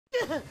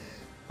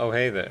Oh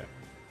hey there.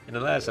 In the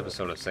last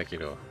episode of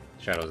Sekiro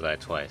Shadows Die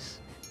Twice,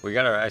 we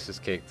got our asses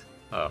kicked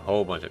a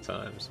whole bunch of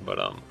times, but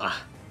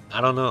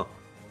I don't know.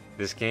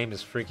 This game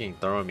is freaking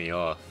throwing me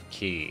off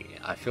key.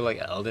 I feel like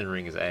Elden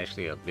Ring is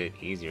actually a bit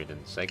easier than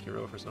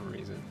Sekiro for some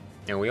reason.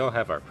 And we all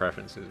have our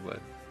preferences, but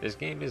this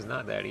game is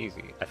not that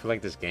easy. I feel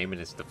like this game and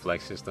its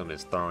deflect system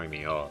is throwing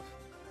me off.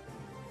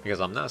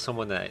 Because I'm not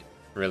someone that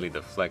really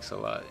deflects a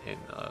lot in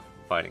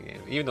fighting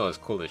games. Even though it's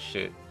cool as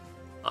shit,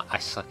 I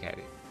suck at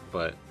it.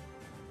 But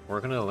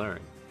we're gonna learn.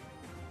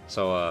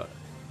 So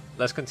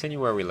let's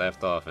continue where we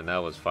left off, and that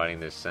was fighting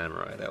this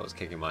samurai that was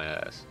kicking my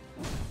ass.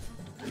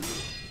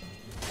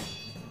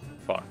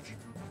 Fuck.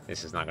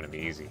 This is not gonna be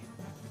easy.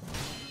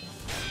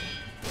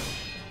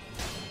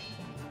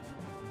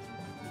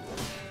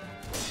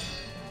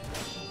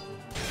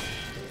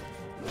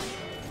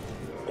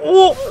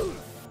 Oh!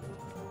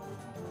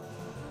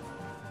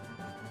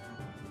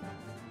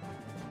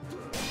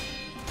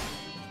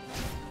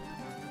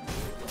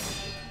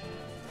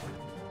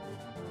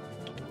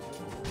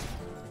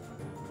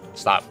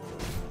 Stop.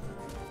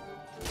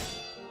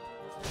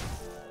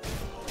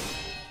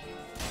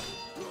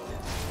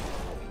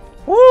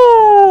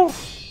 Woo!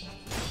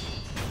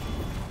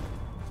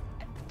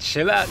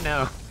 Chill out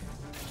now.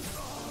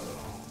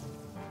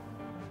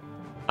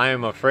 I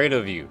am afraid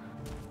of you.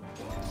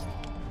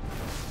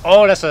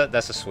 Oh, that's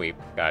a sweep.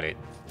 Got it.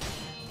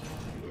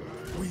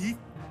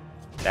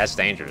 That's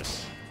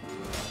dangerous.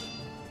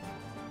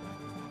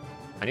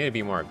 I need to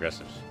be more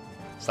aggressive.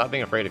 Stop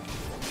being afraid of you.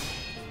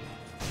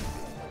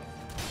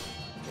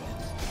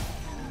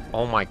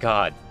 Oh my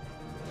god.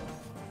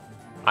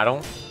 I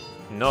don't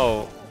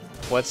know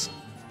what's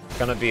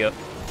gonna be a...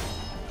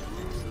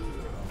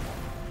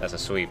 That's a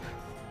sweep.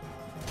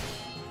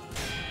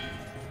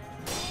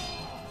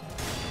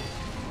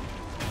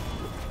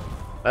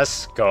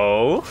 Let's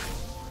go.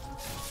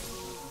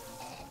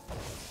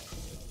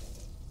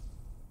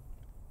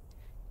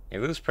 A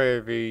loose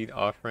prayer bead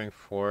offering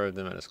 4 of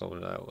them at a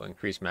sculpture that will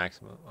increase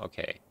maximum.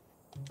 Okay.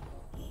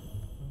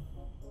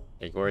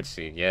 A gourd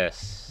seed,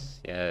 yes.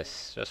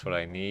 Yes, just what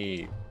I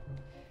need.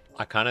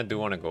 I kind of do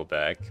want to go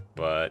back,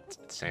 but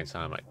at the same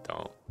time I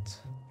don't.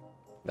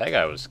 That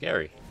guy was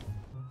scary.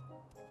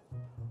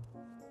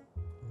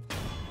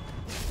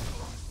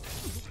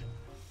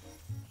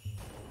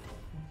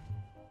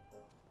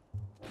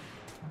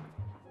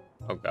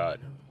 Oh god.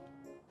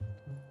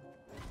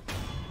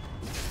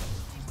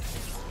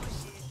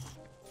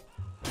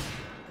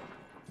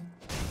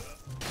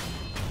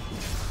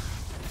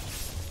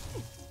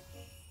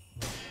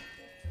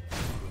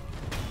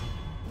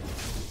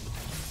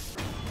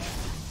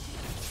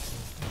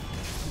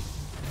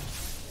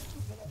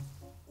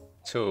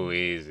 Too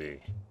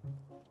easy.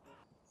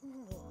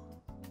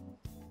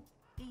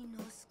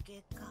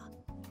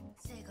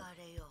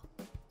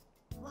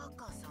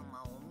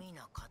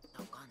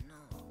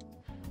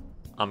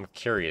 I'm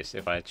curious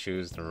if I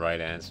choose the right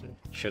answer.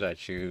 Should I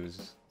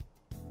choose...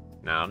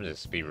 Nah, I'm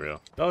just be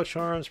real. Bell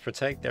charms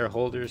protect their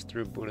holders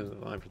through Buddha's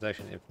divine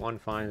protection. If one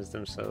finds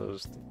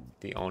themselves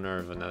the owner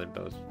of another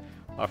bell,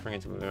 offering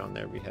it to move on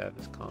their behalf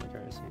is common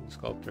courtesy.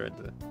 Sculptor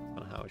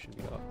on how it should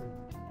be offered.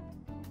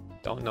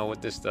 Don't know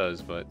what this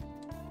does, but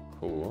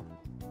cool.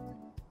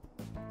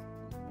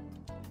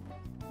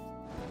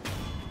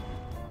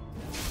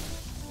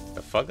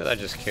 The fuck did I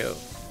just kill?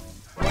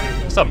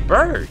 It's a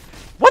bird!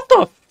 What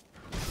the?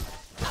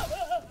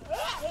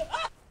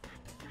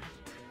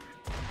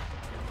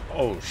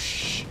 Oh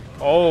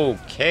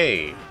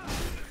okay.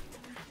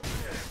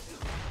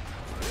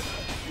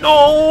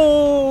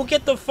 No!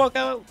 Get the fuck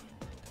out!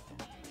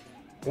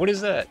 What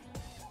is that?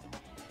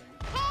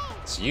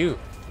 It's you.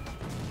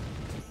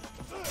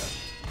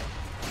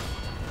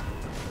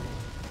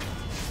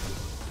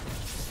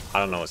 I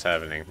don't know what's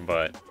happening,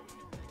 but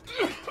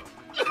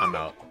I'm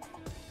out.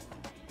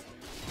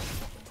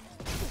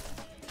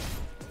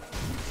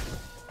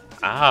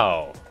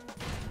 Ow.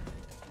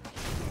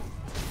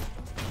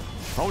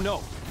 Oh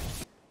no.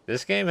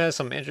 This game has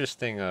some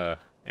interesting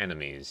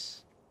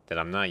enemies that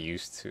I'm not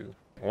used to.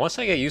 Once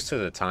I get used to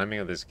the timing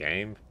of this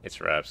game,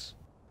 it's wraps.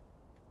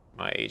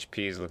 My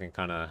HP is looking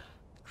kind of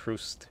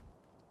cruised.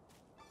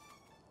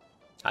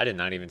 I did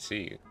not even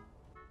see you.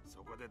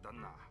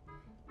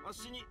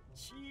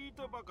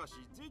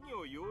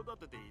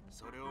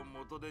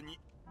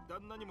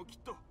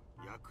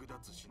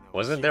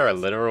 Wasn't there a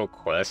literal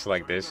quest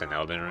like this in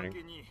Elden Ring?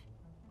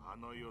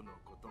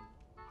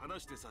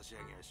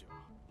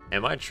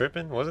 Am I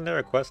tripping? Wasn't there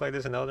a quest like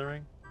this in Elden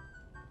Ring?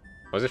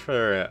 Was it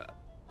for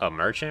a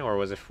merchant or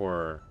was it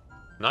for...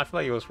 No, I feel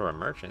like it was for a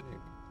merchant.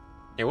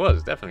 It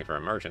was definitely for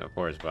a merchant, of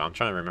course, but I'm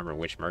trying to remember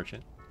which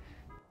merchant.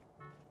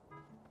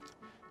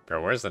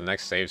 Bro, where's the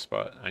next save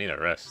spot? I need a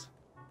rest.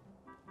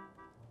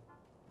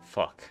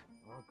 Fuck.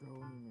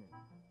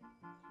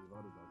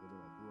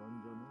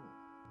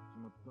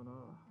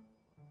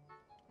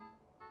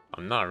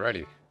 I'm not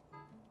ready.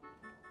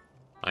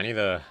 I need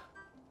a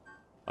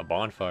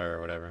bonfire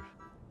or whatever.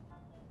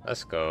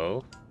 Let's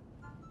go.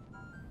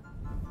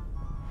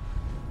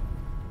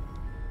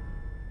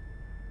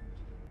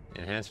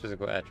 Enhanced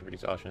physical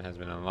attributes option has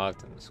been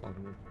unlocked in this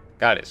one.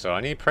 Got it. So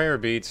I need prayer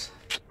beads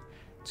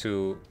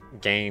to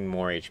gain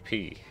more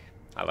HP.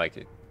 I like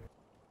it.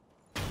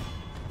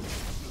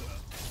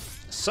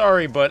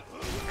 Sorry, but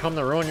come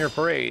to ruin your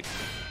parade.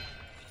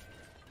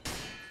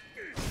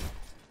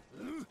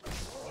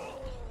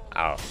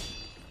 Ow.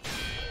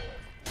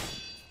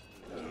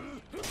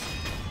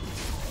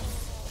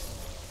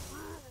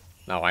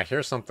 Now I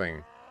hear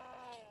something.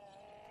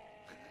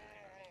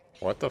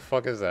 What the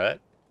fuck is that?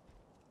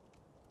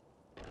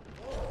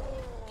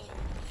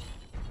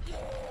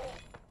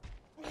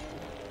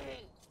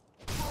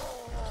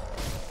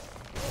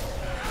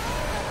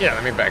 Yeah,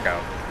 let me back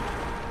out.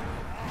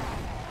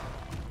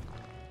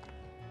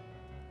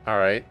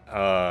 Alright,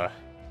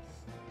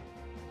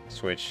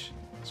 switch.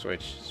 There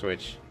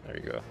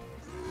you go.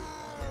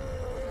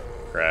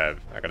 Grab.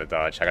 I gotta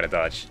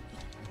dodge.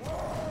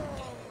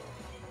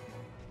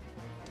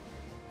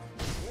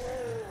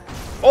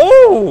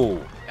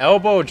 Oh!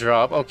 Elbow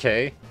drop,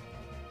 okay.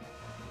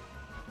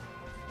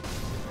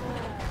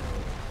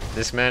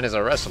 This man is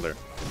a wrestler.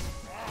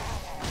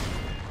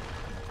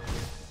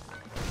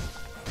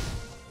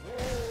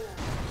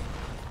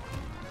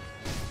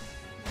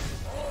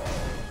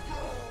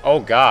 Oh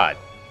god.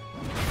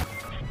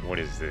 What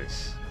is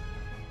this?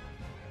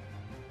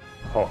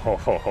 Ho ho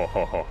ho ho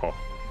ho ho ho.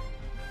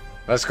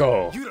 Let's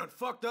go. You done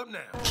fucked up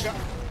now.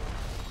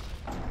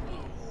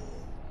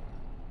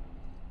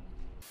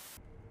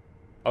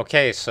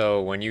 Okay,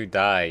 so when you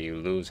die, you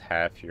lose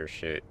half your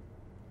shit.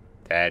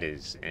 That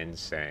is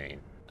insane.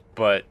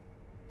 But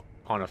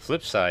on a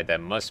flip side, that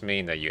must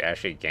mean that you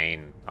actually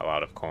gain a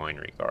lot of coin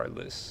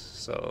regardless.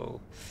 So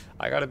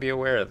I gotta be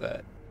aware of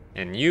that.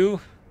 And you,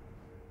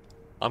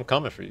 I'm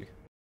coming for you.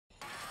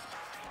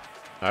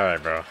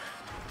 Alright, bro.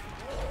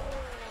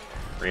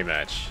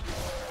 Rematch.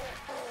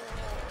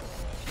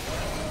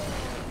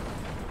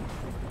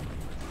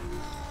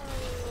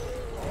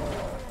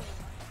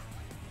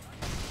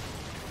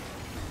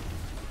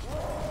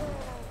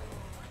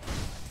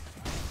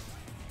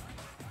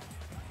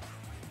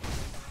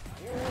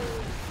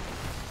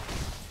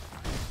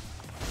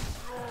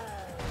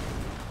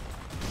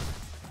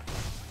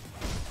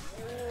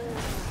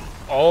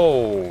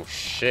 Oh,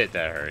 shit,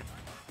 that hurt.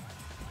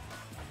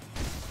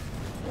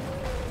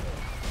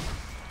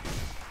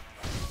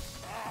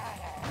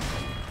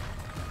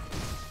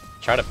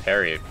 Try to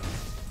parry it.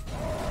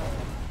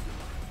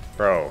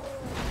 Bro.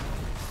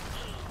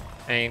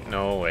 Ain't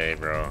no way,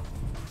 bro.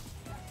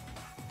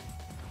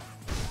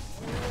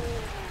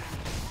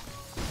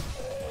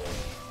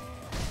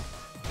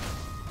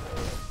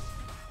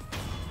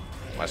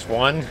 That's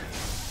one.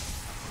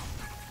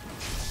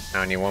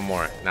 Now I need one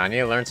more. Now I need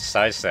to learn to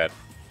sidestep.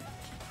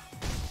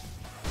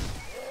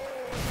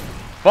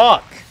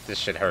 Fuck! This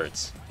shit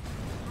hurts.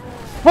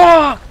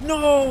 Fuck!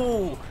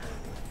 No!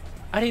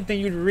 I didn't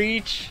think you'd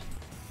reach.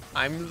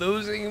 I'm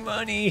losing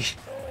money.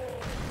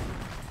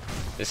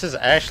 This is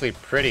actually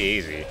pretty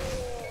easy.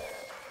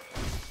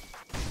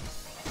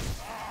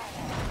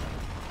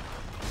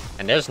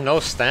 And there's no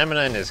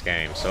stamina in this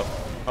game, so...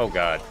 Oh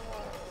god.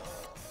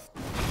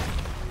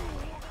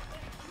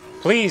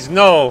 Please,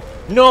 no!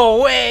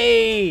 No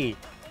way!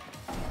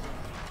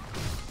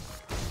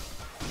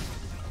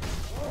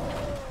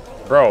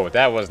 Bro,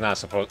 that was not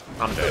supposed...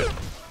 I'm dead.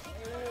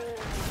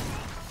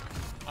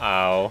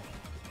 Ow.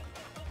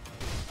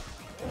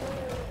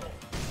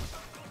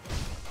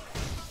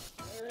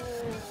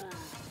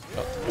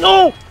 Oh,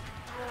 no!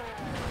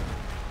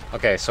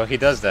 Okay, so he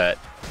does that.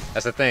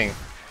 That's the thing.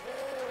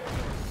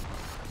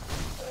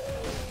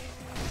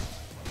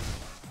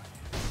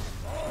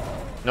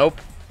 Nope.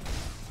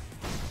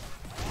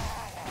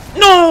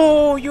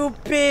 No, you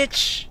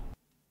bitch!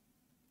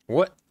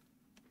 What?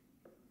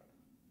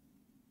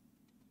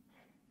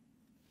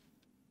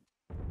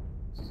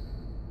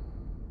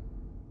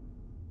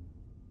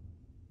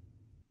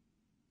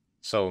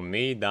 So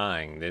me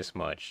dying this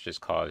much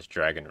just caused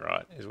dragon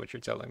rot, is what you're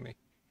telling me.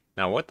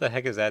 Now what the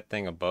heck is that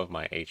thing above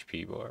my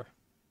HP bar?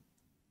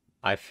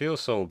 I feel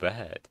so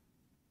bad.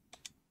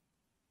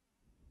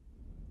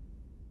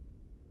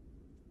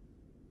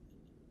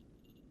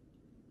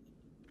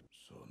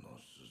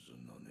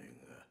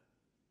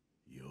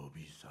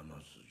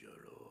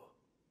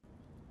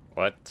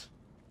 What?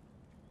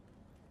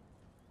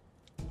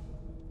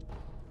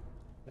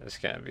 This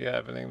can't be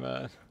happening,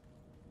 man.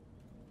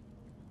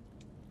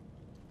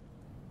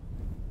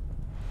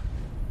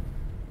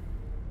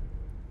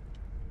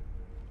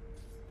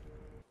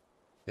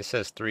 It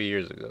says 3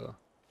 years ago.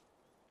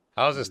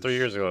 How is this 3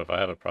 years ago if I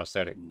have a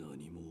prosthetic?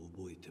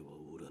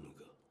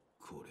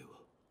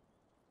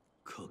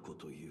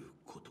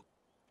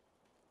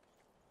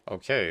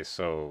 Okay,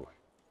 so...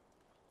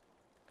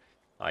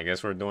 I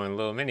guess we're doing a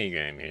little mini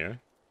game here.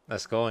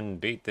 Let's go and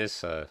beat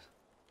this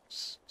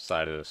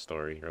side of the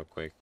story real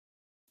quick.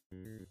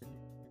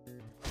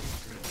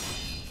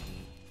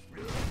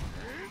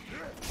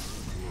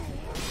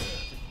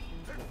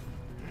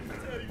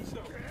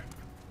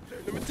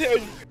 Let me tell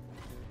you.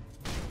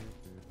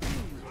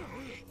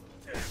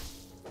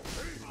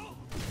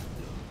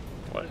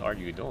 What are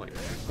you doing? doing?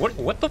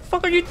 What the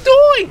fuck are you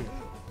doing?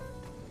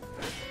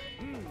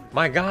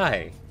 My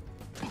guy.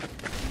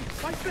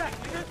 Fight back,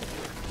 nigga.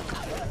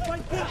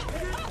 Fight back,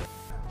 nigga.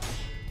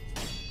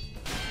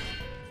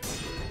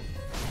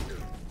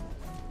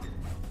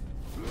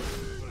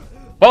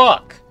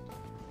 Fuck!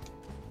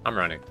 I'm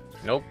running.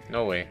 Nope,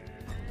 no way.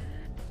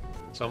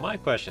 So my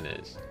question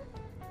is,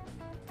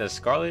 does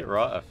Scarlet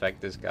Rot affect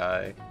this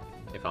guy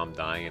if I'm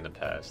dying in the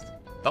past?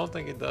 Don't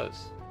think it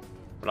does.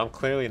 But I'm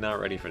clearly not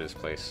ready for this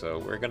place, so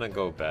we're gonna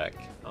go back,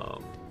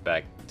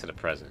 back to the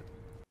present.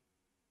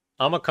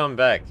 I'm gonna come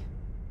back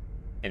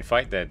and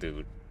fight that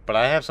dude, but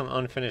I have some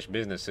unfinished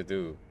business to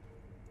do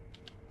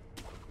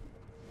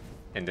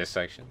in this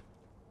section.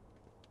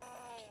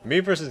 Me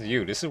versus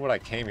you, this is what I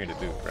came here to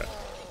do, bro.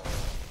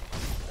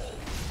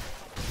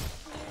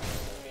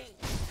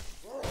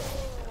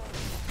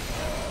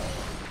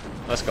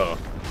 Let's go.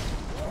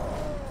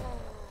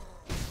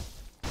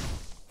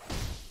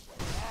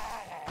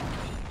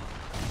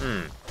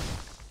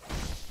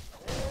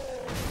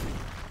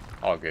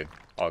 All good.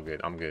 All good.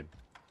 I'm good.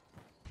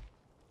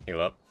 Heal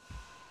up.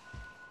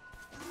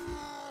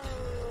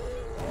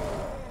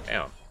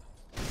 Damn.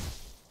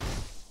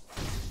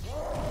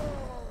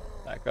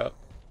 Back up.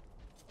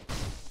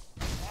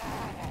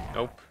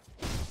 Nope.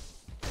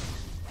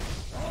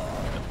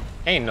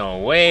 Ain't no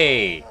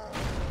way.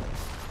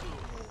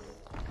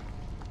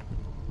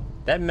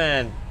 That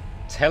man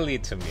telly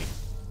to me.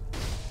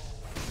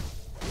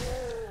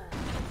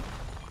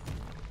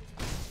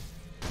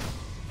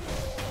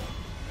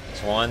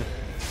 It's one.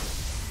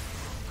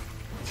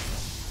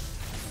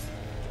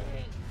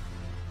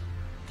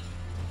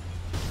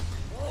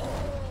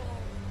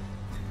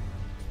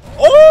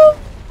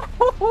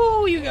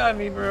 Oh! You got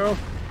me, bro.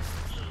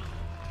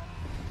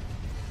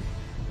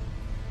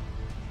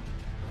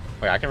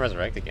 Wait, I can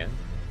resurrect again.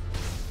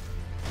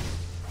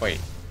 Wait.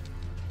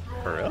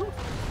 For real?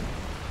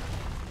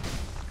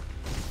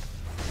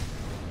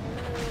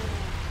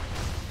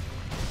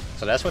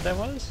 So that's what that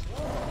was?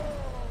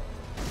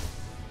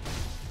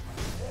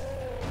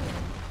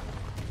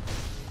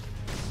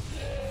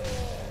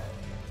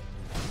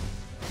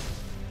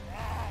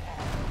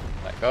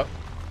 Back up.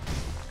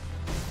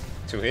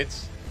 2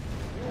 hits.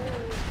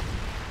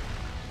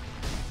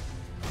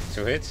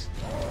 2 hits.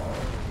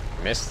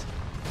 Missed.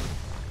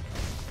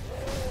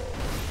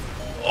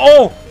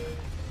 Oh!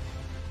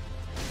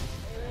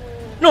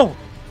 No!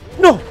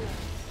 No!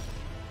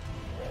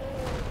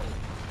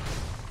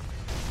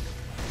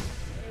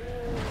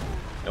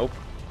 Nope.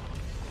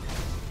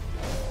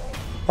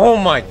 Oh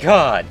my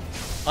god!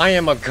 I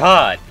am a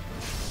god!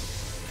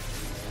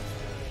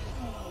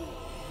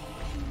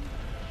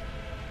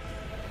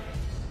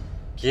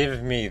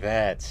 Give me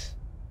that.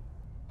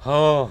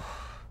 Oh.